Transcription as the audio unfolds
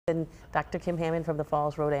And Dr. Kim Hammond from the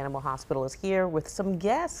Falls Road Animal Hospital is here with some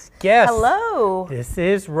guests. Yes. Hello. This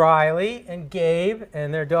is Riley and Gabe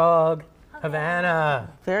and their dog,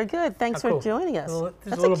 Havana. Very good. Thanks for joining us.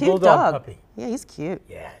 That's a a little cute bulldog dog. puppy. Yeah, he's cute.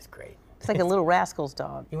 Yeah, it's great. It's like a little rascal's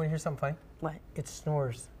dog. You want to hear something funny? What? It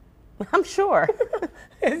snores. I'm sure.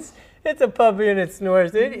 It's a puppy and it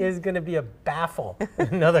snores. It is going to be a baffle in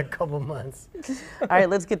another couple months. All right,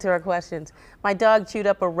 let's get to our questions. My dog chewed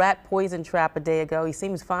up a rat poison trap a day ago. He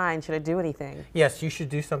seems fine. Should I do anything? Yes, you should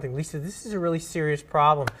do something. Lisa, this is a really serious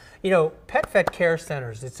problem. You know, Pet Vet Care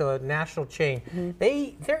Centers, it's a national chain.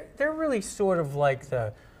 They're really sort of like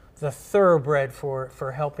the thoroughbred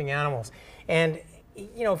for helping animals. And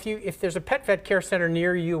you know, if there's a Pet Vet Care Center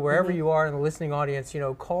near you, wherever you are in the listening audience, you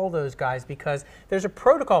know, call those guys, because there's a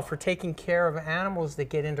protocol for taking care of animals that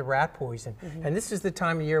get into rat poison. And this is the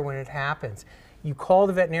time of year when it happens. You call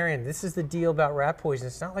the veterinarian. This is the deal about rat poison.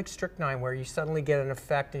 It's not like strychnine where you suddenly get an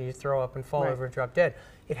effect and you throw up and fall over and drop dead.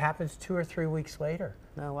 It happens 2 or 3 weeks later.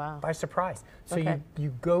 Oh, wow. By surprise. So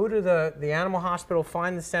you go to the animal hospital,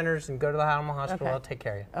 find the centers, and go to the animal hospital. They'll take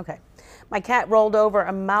care of you. Okay. My cat rolled over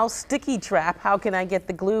a mouse sticky trap. How can I get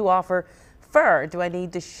the glue off her fur? Do I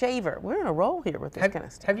need to shave her? We're in a roll here with this kind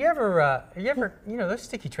of stuff. Have you ever, you know, those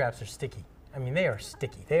sticky traps are sticky. I mean, they are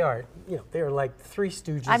sticky. They are, you know, they are like Three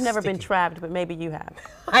Stooges. I've never been trapped, but maybe you have.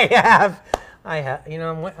 I have. You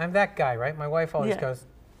know, I'm that guy, right? My wife always goes,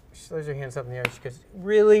 she throws her hands up in the air. She goes,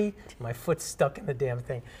 really? My foot's stuck in the damn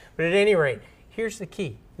thing. But at any rate, here's the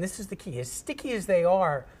key. This is the key. As sticky as they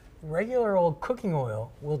are, regular old cooking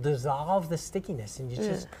oil will dissolve the stickiness, and you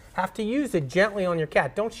just have to use it gently on your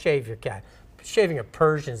cat. Don't shave your cat. Shaving a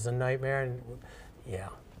Persian is a nightmare,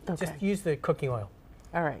 and just use the cooking oil.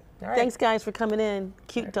 All right. Thanks, guys, for coming in.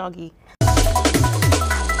 Cute doggy.